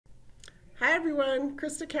Hi everyone,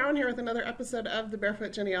 Crista Cowan here with another episode of The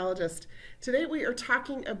Barefoot Genealogist. Today we are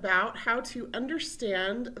talking about how to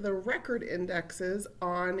understand the record indexes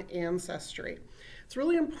on Ancestry. It's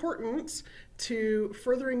really important to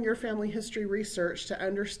furthering your family history research to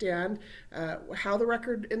understand how the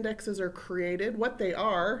record indexes are created, what they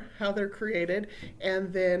are, how they're created,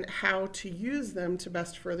 and then how to use them to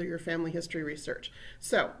best further your family history research.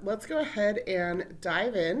 So let's go ahead and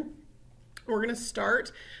dive in. We're going to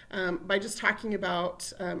start by just talking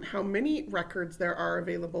about how many records there are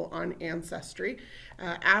available on Ancestry.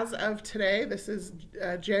 As of today, this is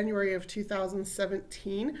January of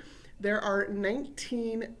 2017, there are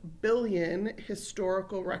 19 billion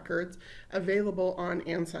historical records available on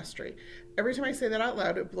Ancestry. Every time I say that out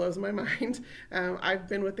loud, it blows my mind. I've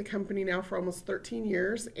been with the company now for almost 13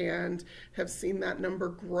 years and have seen that number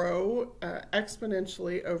grow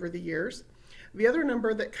exponentially over the years. The other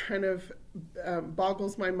number that kind of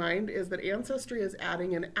boggles my mind is that Ancestry is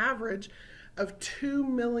adding an average of 2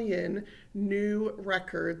 million new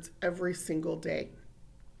records every single day.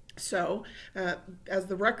 So as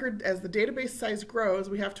the database size grows,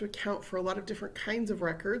 we have to account for a lot of different kinds of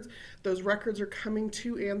records. Those records are coming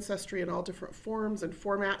to Ancestry in all different forms and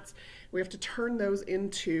formats. We have to turn those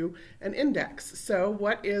into an index. So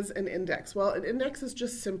what is an index? Well, an index is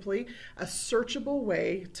just simply a searchable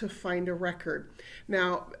way to find a record.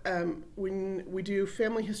 Now, when we do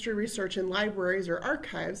family history research in libraries or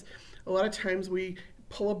archives, a lot of times we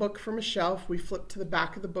pull a book from a shelf, we flip to the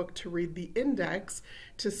back of the book to read the index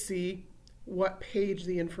to see what page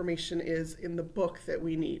the information is in the book that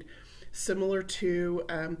we need. Similar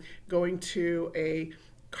to going to a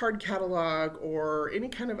card catalog or any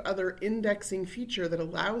kind of other indexing feature that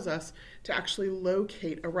allows us to actually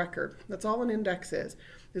locate a record. That's all an index is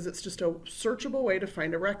it's just a searchable way to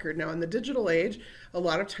find a record. Now in the digital age, a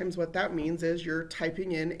lot of times what that means is you're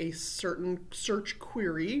typing in a certain search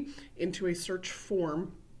query into a search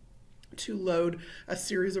form to load a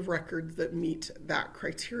series of records that meet that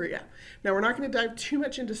criteria. Now we're not going to dive too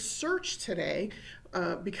much into search today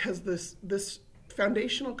because this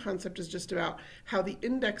foundational concept is just about how the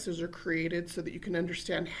indexes are created so that you can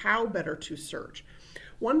understand how better to search.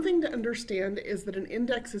 One thing to understand is that an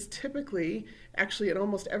index is typically, actually in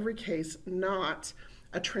almost every case, not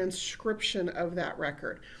a transcription of that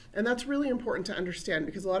record. And that's really important to understand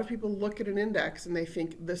because a lot of people look at an index and they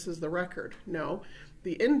think this is the record. No,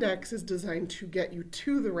 the index is designed to get you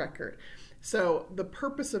to the record. So the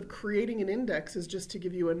purpose of creating an index is just to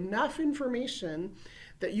give you enough information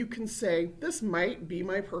that you can say, this might be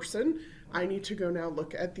my person. I need to go now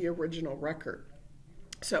look at the original record.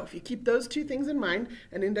 So if you keep those two things in mind,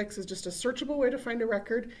 an index is just a searchable way to find a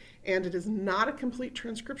record and it is not a complete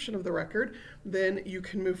transcription of the record, then you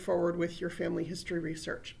can move forward with your family history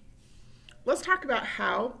research. Let's talk about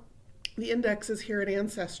how the indexes here at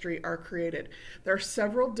Ancestry are created. There are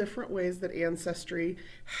several different ways that Ancestry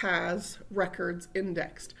has records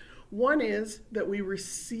indexed. One is that we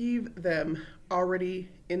receive them already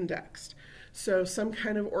indexed. So some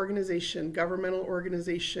kind of organization, governmental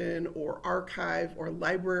organization or archive or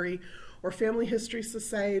library or family history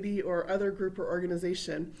society or other group or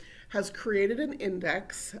organization has created an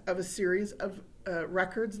index of a series of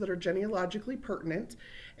records that are genealogically pertinent,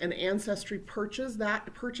 and Ancestry purchases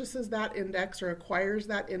that index or acquires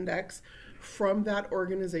that index from that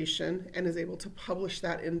organization and is able to publish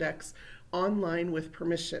that index online with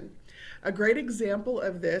permission. A great example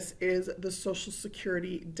of this is the Social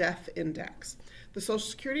Security Death Index. The Social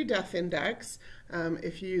Security Death Index,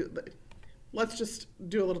 let's just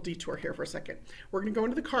do a little detour here for a second. We're going to go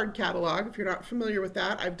into the card catalog. If you're not familiar with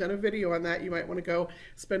that, I've done a video on that. You might want to go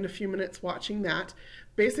spend a few minutes watching that.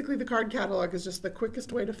 Basically, the card catalog is just the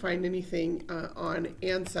quickest way to find anything on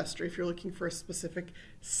Ancestry if you're looking for a specific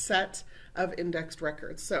set of indexed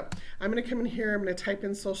records. So I'm going to come in here, I'm going to type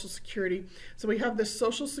in Social Security. So we have the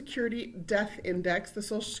Social Security Death Index. The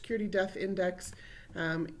Social Security Death Index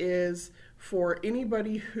is for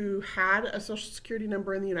anybody who had a Social Security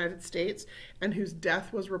number in the United States and whose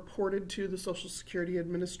death was reported to the Social Security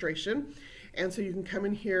Administration. And so you can come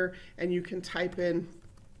in here and you can type in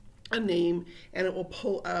a name and it will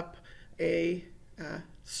pull up a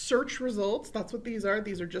search results. That's what these are.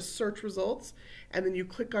 These are just search results. And then you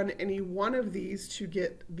click on any one of these to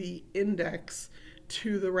get the index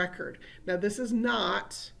to the record. Now this is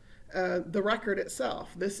not the record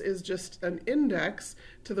itself. This is just an index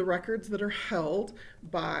to the records that are held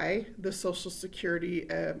by the Social Security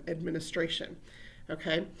Administration.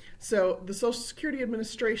 Okay, so the Social Security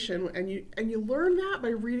Administration, and you learn that by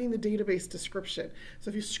reading the database description. So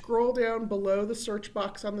if you scroll down below the search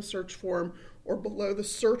box on the search form, or below the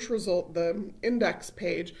search result, the index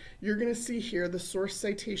page, you're going to see here the source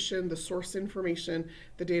citation, the source information,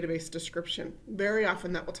 the database description. Very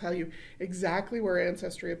often that will tell you exactly where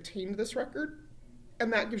Ancestry obtained this record,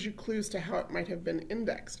 and that gives you clues to how it might have been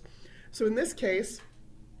indexed. So in this case,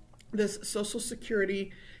 this Social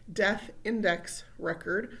Security death index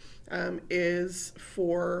record is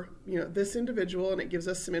for this individual, and it gives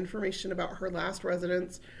us some information about her last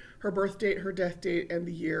residence, her birth date, her death date, and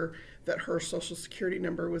the year that her Social Security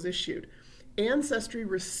number was issued. Ancestry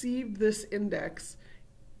received this index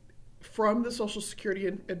from the Social Security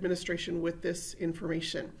Administration with this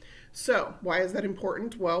information. So why is that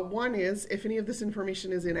important? Well, one is if any of this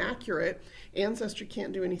information is inaccurate, Ancestry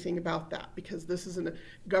can't do anything about that because this is a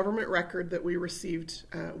government record that we received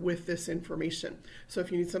with this information. So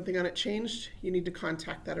if you need something on it changed, you need to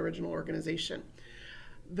contact that original organization.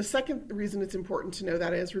 The second reason it's important to know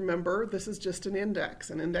that is, remember, this is just an index.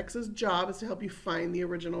 An index's job is to help you find the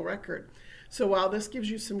original record. So while this gives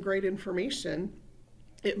you some great information,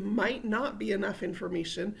 it might not be enough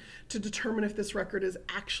information to determine if this record is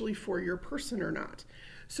actually for your person or not.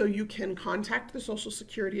 So you can contact the Social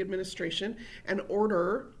Security Administration and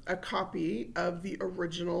order a copy of the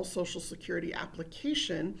original Social Security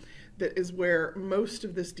application. That is where most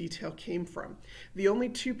of this detail came from. The only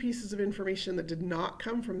two pieces of information that did not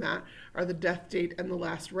come from that are the death date and the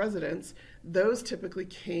last residence. Those typically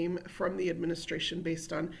came from the administration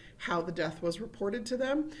based on how the death was reported to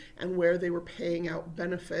them and where they were paying out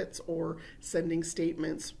benefits or sending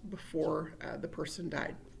statements before the person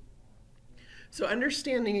died. So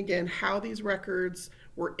understanding again how these records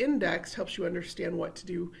were indexed helps you understand what to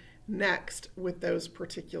do next with those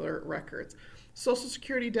particular records. Social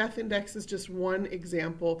Security Death Index is just one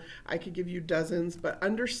example. I could give you dozens, but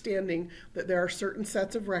understanding that there are certain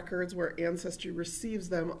sets of records where Ancestry receives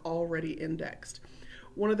them already indexed.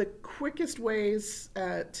 One of the quickest ways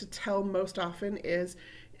to tell most often is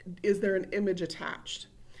there an image attached?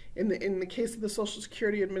 In the case of the Social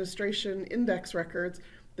Security Administration index records,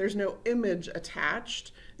 there's no image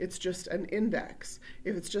attached, it's just an index.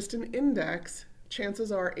 If it's just an index, chances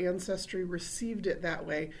are Ancestry received it that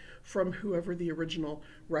way from whoever the original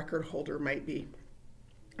record holder might be.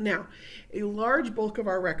 Now, a large bulk of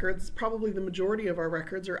our records, probably the majority of our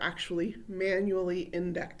records, are actually manually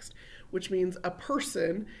indexed, which means a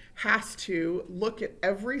person has to look at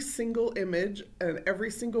every single image and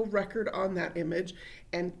every single record on that image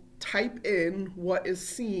and type in what is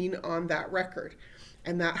seen on that record.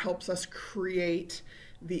 And that helps us create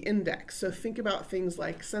the index. So think about things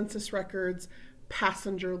like census records,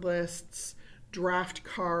 passenger lists, draft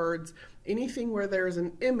cards, anything where there is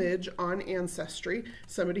an image on Ancestry,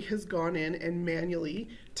 somebody has gone in and manually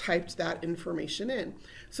typed that information in.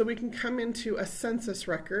 So we can come into a census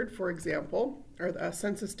record, for example, or a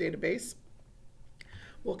census database.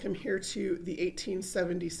 We'll come here to the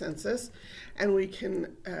 1870 census, and we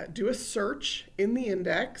can do a search in the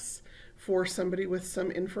index for somebody with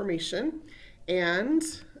some information, and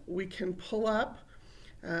we can pull up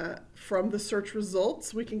from the search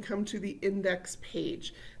results, we can come to the index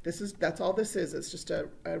page. That's all this is. It's just a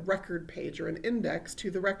record page or an index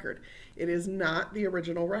to the record. It is not the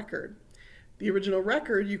original record. The original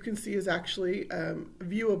record you can see is actually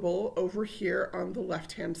viewable over here on the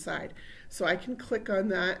left-hand side. So I can click on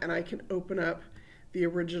that and I can open up the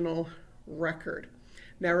original record.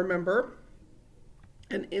 Now remember,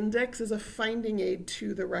 an index is a finding aid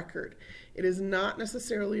to the record. It is not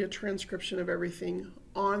necessarily a transcription of everything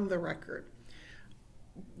on the record.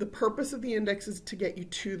 The purpose of the index is to get you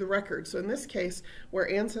to the record. So in this case, where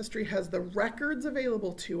Ancestry has the records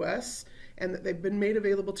available to us and that they've been made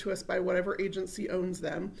available to us by whatever agency owns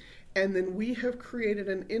them, and then we have created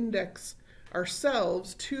an index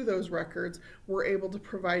ourselves to those records, we're able to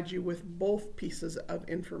provide you with both pieces of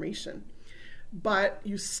information. But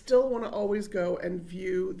you still want to always go and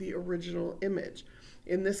view the original image.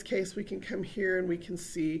 In this case, we can come here and we can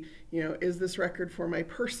see, is this record for my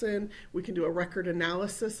person? We can do a record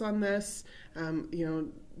analysis on this.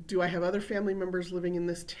 Do I have other family members living in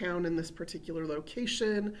this town in this particular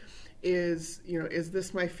location? Is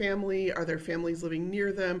this my family? Are there families living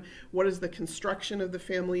near them? What is the construction of the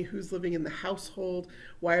family? Who's living in the household?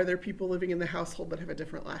 Why are there people living in the household that have a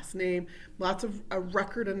different last name? Lots of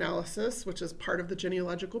record analysis, which is part of the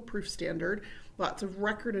genealogical proof standard. Lots of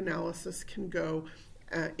record analysis can go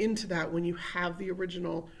into that when you have the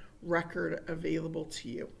original record available to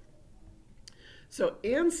you. So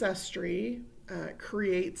Ancestry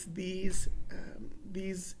creates these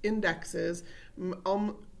indexes.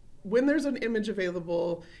 When there's an image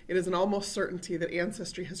available, it is an almost certainty that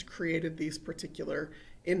Ancestry has created these particular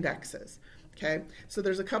indexes. Okay, so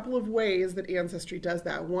there's a couple of ways that Ancestry does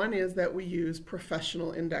that. One is that we use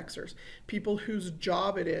professional indexers, people whose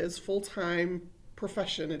job it is, full-time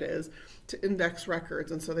profession it is, to index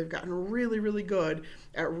records. And so they've gotten really, really good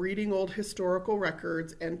at reading old historical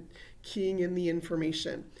records and keying in the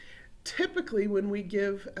information. Typically, when we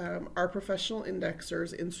give our professional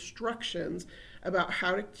indexers instructions about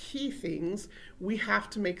how to key things, we have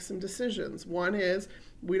to make some decisions. One is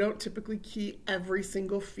we don't typically key every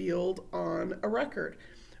single field on a record.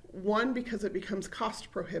 One, because it becomes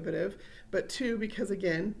cost prohibitive, but two, because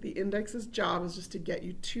again, the index's job is just to get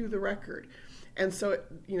you to the record. And so,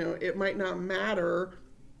 it might not matter,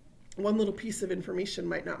 one little piece of information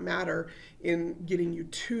might not matter in getting you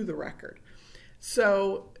to the record.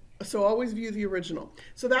 So always view the original.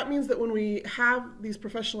 So that means that when we have these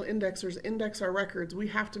professional indexers index our records, we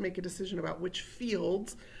have to make a decision about which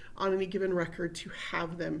fields on any given record to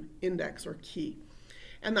have them index or key.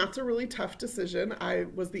 And that's a really tough decision. I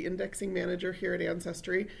was the indexing manager here at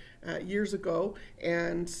Ancestry years ago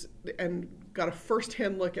and got a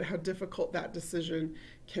firsthand look at how difficult that decision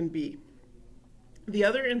can be. The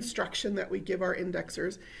other instruction that we give our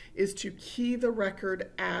indexers is to key the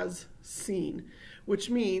record as seen, which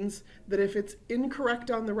means that if it's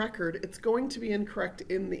incorrect on the record, it's going to be incorrect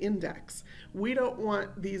in the index. We don't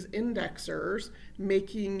want these indexers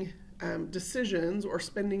making decisions or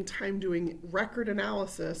spending time doing record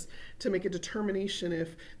analysis to make a determination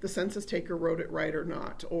if the census taker wrote it right or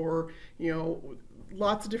not, or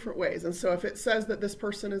lots of different ways. And so if it says that this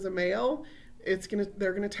person is a male,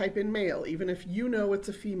 they're gonna type in male, even if it's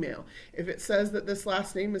a female. If it says that this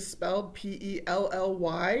last name is spelled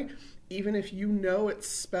P-E-L-L-Y, even if it's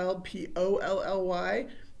spelled P-O-L-L-Y,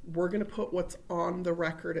 we're gonna put what's on the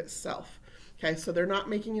record itself. Okay, so they're not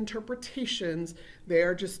making interpretations, they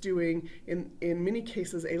are just doing, in many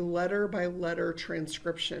cases, a letter by letter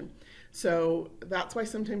transcription. So that's why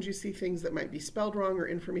sometimes you see things that might be spelled wrong or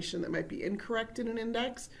information that might be incorrect in an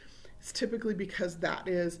index. It's typically because that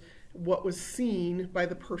is what was seen by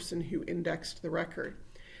the person who indexed the record.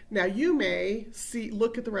 Now you may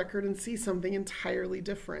look at the record and see something entirely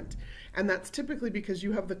different, and that's typically because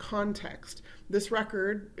you have the context. This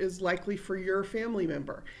record is likely for your family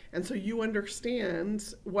member, and so you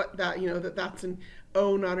understand what that's an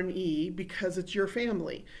O, not an E, because it's your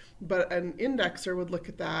family. But an indexer would look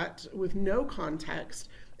at that with no context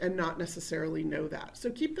and not necessarily know that. So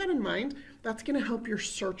keep that in mind. That's going to help your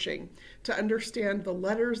searching to understand the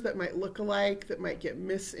letters that might look alike, that might get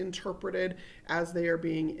misinterpreted as they are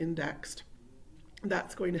being indexed.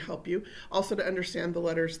 That's going to help you. Also to understand the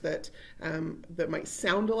letters that might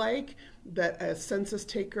sound alike, that a census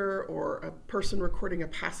taker or a person recording a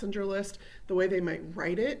passenger list, the way they might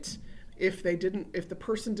write it, if the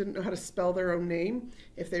person didn't know how to spell their own name,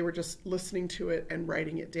 if they were just listening to it and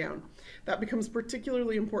writing it down. That becomes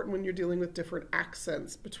particularly important when you're dealing with different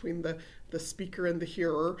accents between the speaker and the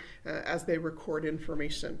hearer as they record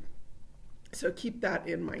information. So keep that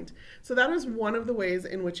in mind. So that is one of the ways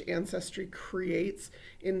in which Ancestry creates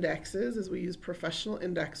indexes, is we use professional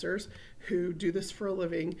indexers who do this for a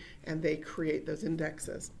living, and they create those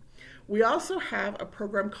indexes. We also have a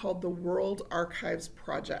program called the World Archives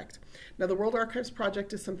Project. Now, the World Archives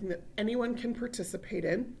Project is something that anyone can participate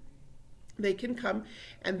in. They can come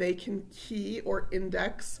and they can key or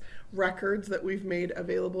index records that we've made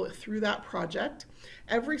available through that project.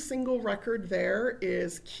 Every single record there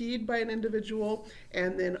is keyed by an individual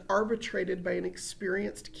and then arbitrated by an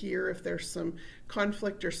experienced keyer. If there's some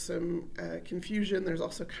conflict or some confusion, there's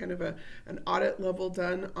also kind of an audit level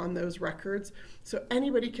done on those records. So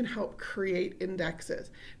anybody can help create indexes.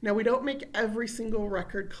 Now, we don't make every single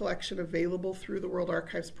record collection available through the World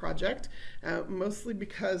Archives Project, mostly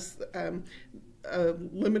because a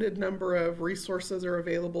limited number of resources are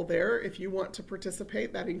available there. If you want to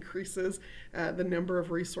participate, that increases the number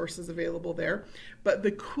of resources available there. But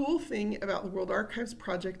the cool thing about the World Archives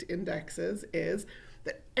Project indexes is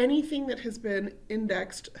that anything that has been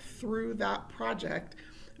indexed through that project,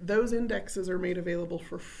 those indexes are made available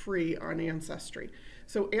for free on Ancestry.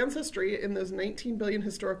 So Ancestry, in those 19 billion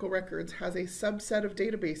historical records, has a subset of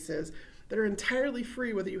databases that are entirely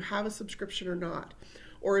free whether you have a subscription or not.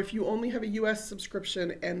 Or if you only have a US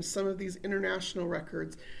subscription and some of these international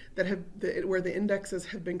records where the indexes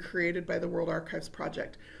have been created by the World Archives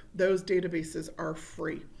Project, those databases are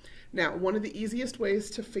free. Now, one of the easiest ways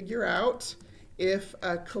to figure out if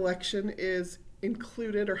a collection is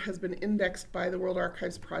included or has been indexed by the World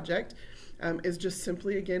Archives Project is just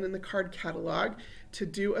simply, again, in the card catalog, to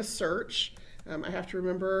do a search I have to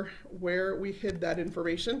remember where we hid that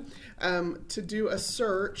information, to do a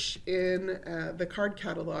search in the card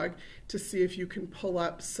catalog to see if you can pull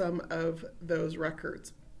up some of those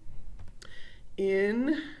records.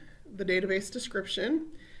 In the database description,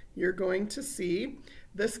 you're going to see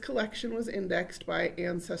this collection was indexed by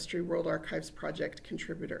Ancestry World Archives Project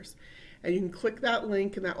contributors. And you can click that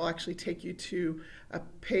link and that will actually take you to a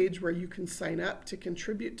page where you can sign up to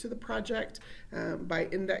contribute to the project by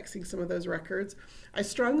indexing some of those records. I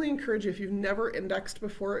strongly encourage you, if you've never indexed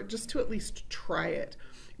before, just to at least try it.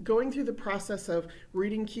 Going through the process of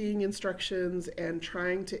reading keying instructions and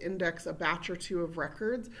trying to index a batch or two of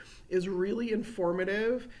records is really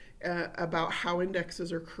informative about how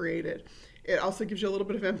indexes are created. It also gives you a little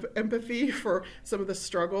bit of empathy for some of the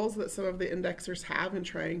struggles that some of the indexers have in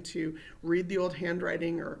trying to read the old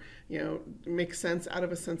handwriting or, make sense out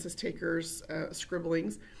of a census taker's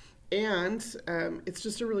scribblings. And it's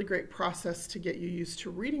just a really great process to get you used to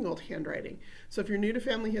reading old handwriting. So if you're new to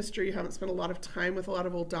family history, you haven't spent a lot of time with a lot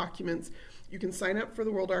of old documents, you can sign up for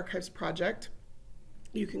the World Archives Project.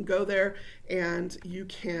 You can go there and you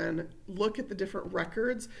can look at the different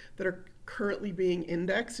records that are currently being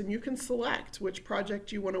indexed, and you can select which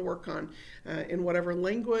project you want to work on in whatever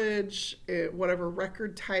language, whatever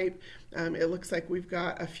record type. It looks like we've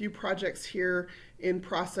got a few projects here in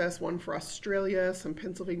process, one for Australia, some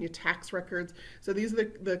Pennsylvania tax records. So these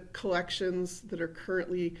are the collections that are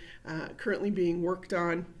currently being worked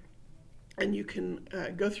on. And you can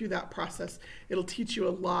go through that process. It'll teach you a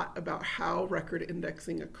lot about how record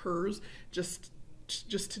indexing occurs, just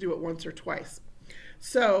to do it once or twice.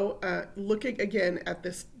 So looking again at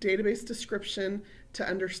this database description to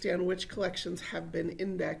understand which collections have been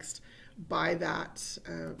indexed by that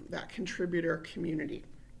contributor community.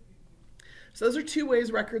 So those are two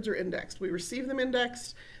ways records are indexed. We receive them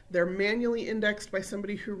indexed. They're manually indexed by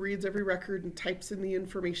somebody who reads every record and types in the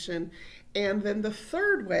information. And then the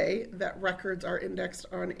third way that records are indexed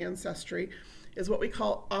on Ancestry is what we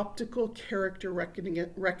call optical character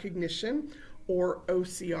recognition, or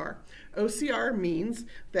OCR. OCR means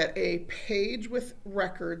that a page with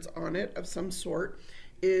records on it of some sort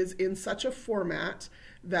is in such a format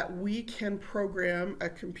that we can program a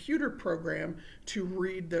computer program to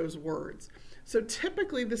read those words. So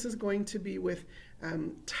typically this is going to be with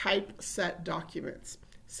typeset documents,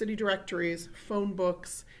 city directories, phone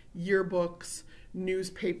books, yearbooks,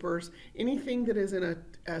 newspapers, anything that is in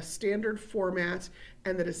a standard format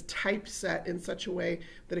and that is typeset in such a way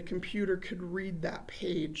that a computer could read that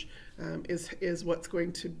page is what's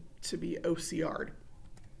going to be OCR'd.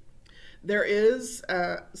 There is,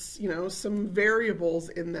 some variables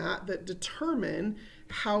in that determine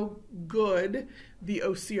how good the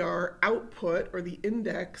OCR output or the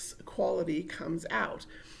index quality comes out.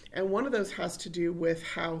 And one of those has to do with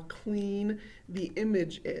how clean the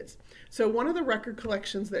image is. So one of the record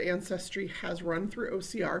collections that Ancestry has run through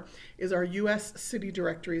OCR is our U.S. City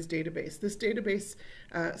Directories database. This database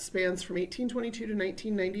spans from 1822 to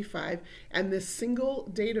 1995, and this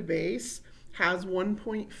single database has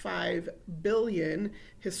 1.5 billion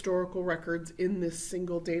historical records in this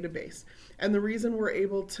single database. And the reason we're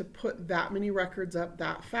able to put that many records up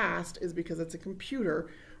that fast is because it's a computer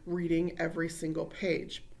reading every single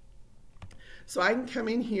page. So I can come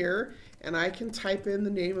in here and I can type in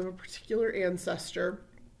the name of a particular ancestor,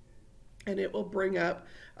 and it will bring up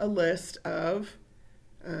a list of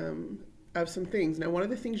some things. Now, one of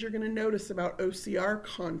the things you're going to notice about OCR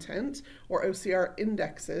content or OCR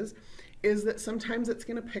indexes is that sometimes it's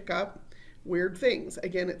going to pick up weird things.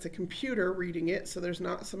 Again, it's a computer reading it, so there's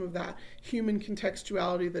not some of that human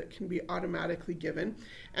contextuality that can be automatically given.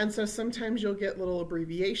 And so sometimes you'll get little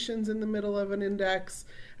abbreviations in the middle of an index.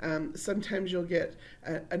 Sometimes you'll get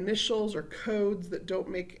initials or codes that don't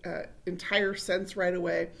make entire sense right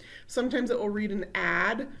away. Sometimes it will read an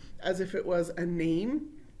ad as if it was a name,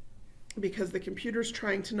 because the computer's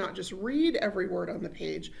trying to not just read every word on the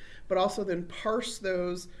page, but also then parse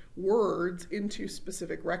those words into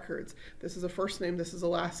specific records. This is a first name, this is a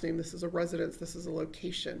last name, this is a residence, this is a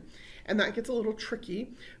location. And that gets a little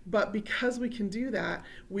tricky, but because we can do that,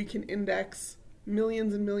 we can index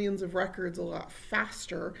millions and millions of records a lot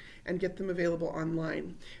faster and get them available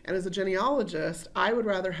online. And as a genealogist, I would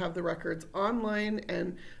rather have the records online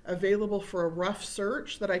and available for a rough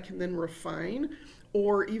search that I can then refine,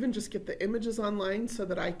 or even just get the images online so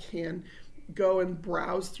that I can go and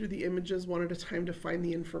browse through the images one at a time to find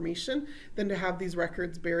the information, than to have these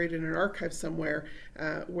records buried in an archive somewhere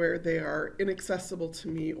where they are inaccessible to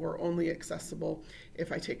me, or only accessible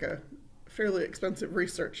if I take a fairly expensive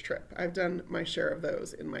research trip. I've done my share of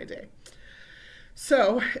those in my day.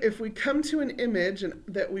 So if we come to an image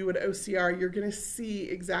that we would OCR, you're going to see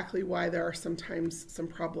exactly why there are sometimes some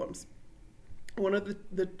problems. One of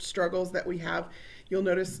the struggles that we have, you'll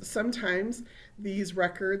notice sometimes these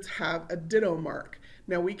records have a ditto mark.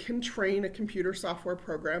 Now we can train a computer software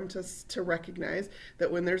program to recognize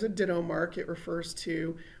that when there's a ditto mark, it refers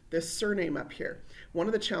to this surname up here. One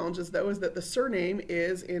of the challenges though is that the surname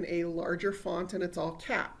is in a larger font and it's all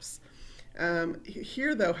caps.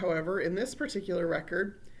 Here though, however, in this particular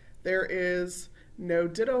record, there is no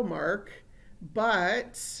ditto mark,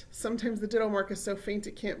 but sometimes the ditto mark is so faint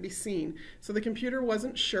it can't be seen. So the computer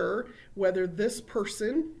wasn't sure whether this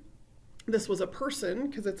was a person,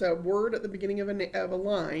 because it's a word at the beginning of a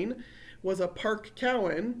line, was a Park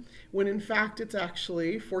Cowan, when in fact it's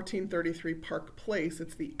actually 1433 Park Place.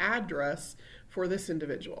 It's the address for this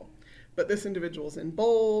individual. But this individual's in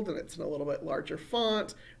bold and it's in a little bit larger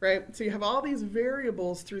font, right? So you have all these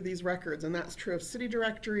variables through these records, and that's true of city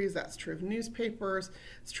directories, that's true of newspapers,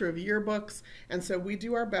 it's true of yearbooks. And so we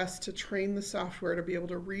do our best to train the software to be able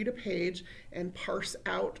to read a page and parse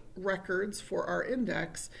out records for our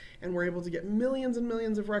index, and we're able to get millions and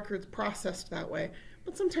millions of records processed that way.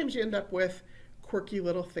 But sometimes you end up with quirky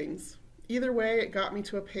little things. Either way, it got me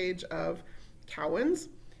to a page of Cowans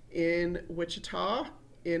in Wichita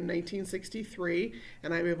in 1963,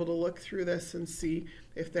 and I'm able to look through this and see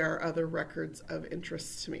if there are other records of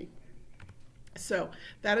interest to me. So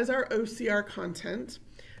that is our OCR content.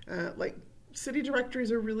 Like city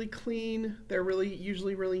directories are really clean. They're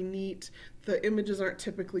usually really neat. The images aren't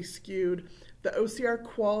typically skewed. The OCR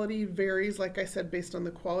quality varies, like I said, based on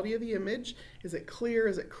the quality of the image. Is it clear?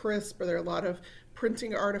 Is it crisp? Are there a lot of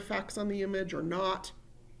printing artifacts on the image or not?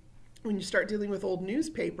 When you start dealing with old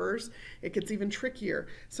newspapers, it gets even trickier.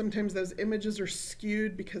 Sometimes those images are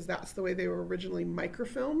skewed because that's the way they were originally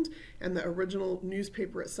microfilmed, and the original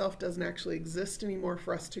newspaper itself doesn't actually exist anymore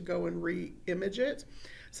for us to go and re-image it.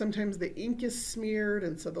 Sometimes the ink is smeared,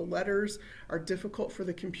 and so the letters are difficult for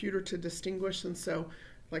the computer to distinguish. And so,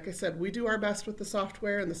 like I said, we do our best with the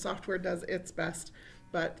software, and the software does its best,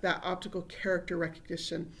 but that optical character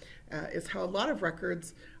recognition is how a lot of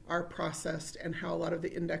records are processed and how a lot of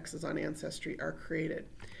the indexes on Ancestry are created.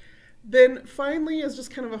 Then finally, as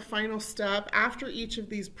just kind of a final step, after each of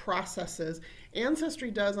these processes,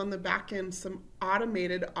 Ancestry does on the back end some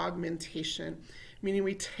automated augmentation, meaning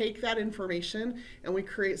we take that information and we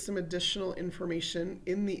create some additional information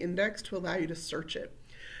in the index to allow you to search it.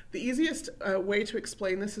 The easiest way to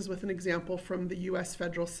explain this is with an example from the US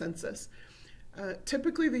Federal Census.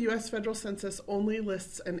 Typically, the US Federal Census only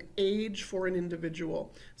lists an age for an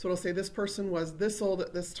individual. So it'll say this person was this old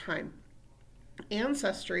at this time.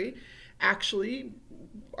 Ancestry, actually,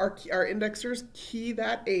 our indexers key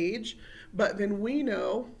that age, but then we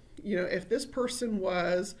know, if this person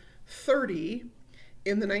was 30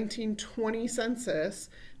 in the 1920 census,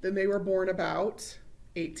 then they were born about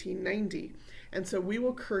 1890. And so we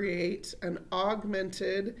will create an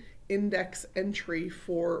augmented index entry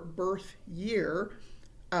for birth year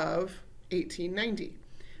of 1890.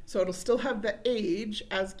 So it'll still have the age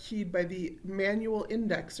as keyed by the manual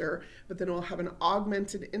indexer, but then we'll have an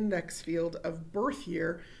augmented index field of birth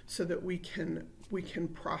year so that we can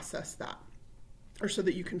process that, or so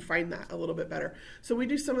that you can find that a little bit better. So we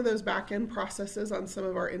do some of those back-end processes on some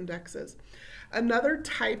of our indexes. Another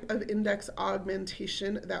type of index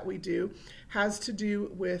augmentation that we do has to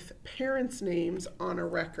do with parents' names on a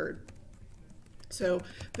record. So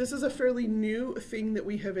this is a fairly new thing that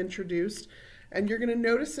we have introduced, and you're going to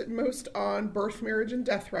notice it most on birth, marriage, and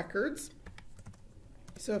death records.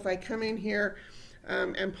 So if I come in here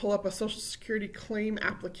and pull up a Social Security claim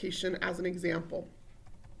application as an example,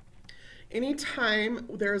 anytime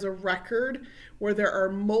there's a record where there are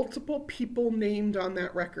multiple people named on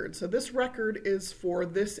that record, so this record is for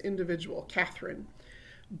this individual, Catherine,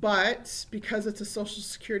 but because it's a Social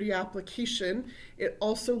Security application, it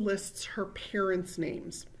also lists her parents'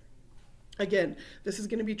 names. Again, this is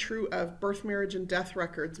going to be true of birth, marriage, and death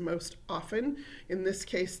records most often. In this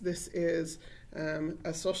case, this is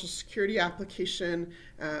a Social Security application.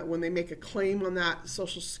 When they make a claim on that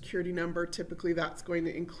Social Security number, typically that's going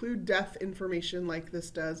to include death information like this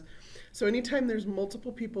does. So anytime there's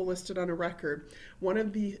multiple people listed on a record, one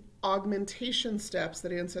of the augmentation steps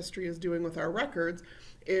that Ancestry is doing with our records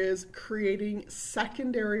is creating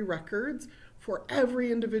secondary records for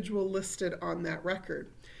every individual listed on that record.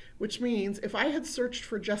 Which means if I had searched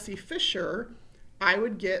for Jesse Fisher, I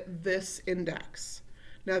would get this index.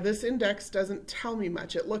 Now this index doesn't tell me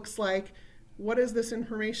much. It looks like what is this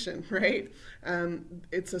information, right?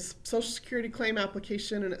 It's a Social Security claim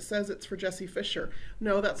application and it says it's for Jesse Fisher.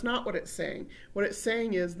 No, that's not what it's saying. What it's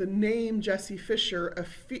saying is the name Jesse Fisher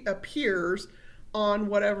appears on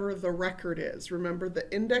whatever the record is. Remember,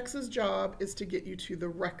 the index's job is to get you to the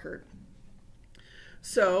record.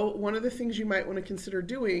 So one of the things you might want to consider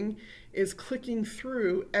doing is clicking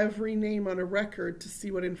through every name on a record to see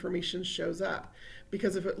what information shows up.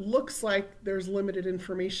 Because if it looks like there's limited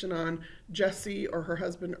information on Jessie or her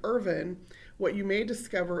husband Irvin, what you may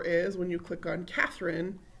discover is when you click on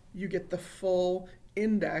Catherine, you get the full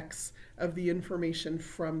index of the information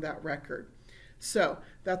from that record. So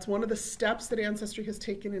that's one of the steps that Ancestry has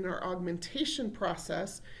taken in our augmentation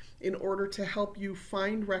process in order to help you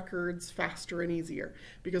find records faster and easier.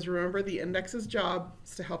 Because remember, the index's job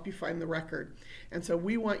is to help you find the record. And so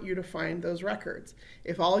we want you to find those records.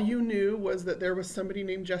 If all you knew was that there was somebody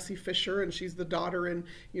named Jessie Fisher and she's the daughter and,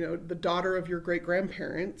 the daughter of your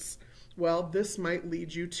great-grandparents, well, this might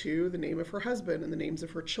lead you to the name of her husband and the names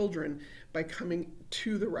of her children by coming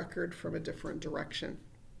to the record from a different direction.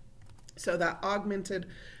 So that automated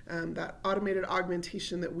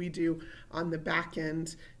augmentation that we do on the back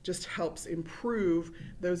end just helps improve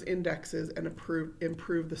those indexes and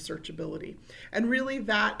improve the searchability. And really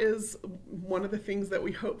that is one of the things that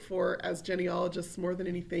we hope for as genealogists more than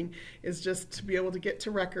anything, is just to be able to get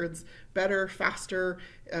to records better, faster,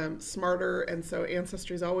 smarter. And so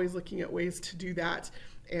Ancestry is always looking at ways to do that.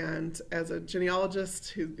 And as a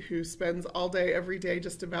genealogist who spends all day, every day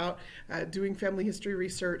just about doing family history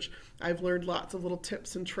research, I've learned lots of little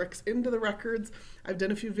tips and tricks into the records. I've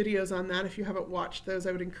done a few videos on that. If you haven't watched those,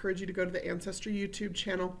 I would encourage you to go to the Ancestry YouTube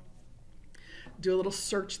channel. Do a little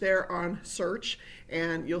search there on search,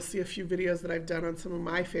 and you'll see a few videos that I've done on some of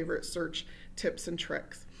my favorite search tips and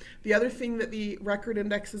tricks. The other thing that the record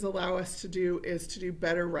indexes allow us to do is to do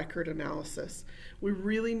better record analysis. We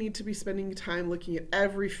really need to be spending time looking at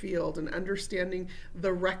every field and understanding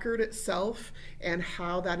the record itself and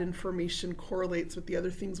how that information correlates with the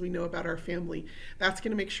other things we know about our family. That's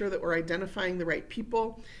going to make sure that we're identifying the right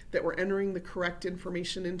people, that we're entering the correct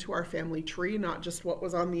information into our family tree, not just what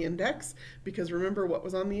was on the index, because remember, what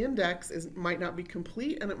was on the index might not be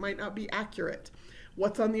complete and it might not be accurate.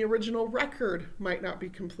 What's on the original record might not be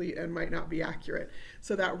complete and might not be accurate.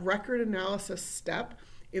 So that record analysis step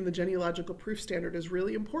in the genealogical proof standard is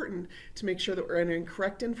really important to make sure that we're entering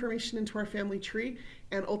correct information into our family tree,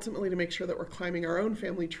 and ultimately to make sure that we're climbing our own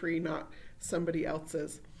family tree, not somebody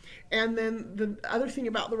else's. And then the other thing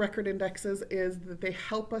about the record indexes is that they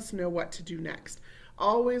help us know what to do next.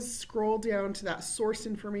 Always scroll down to that source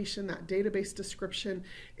information, that database description.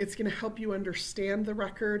 It's going to help you understand the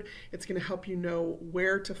record. It's going to help you know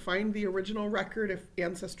where to find the original record if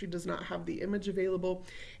Ancestry does not have the image available.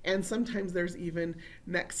 And sometimes there's even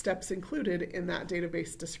next steps included in that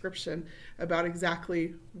database description about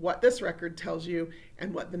exactly what this record tells you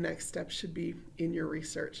and what the next step should be in your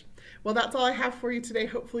research. Well, that's all I have for you today.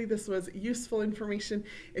 Hopefully this was useful information.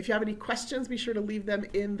 If you have any questions, be sure to leave them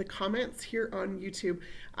in the comments here on YouTube.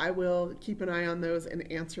 I will keep an eye on those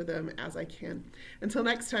and answer them as I can. Until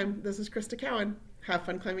next time, this is Crista Cowan. Have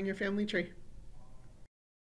fun climbing your family tree.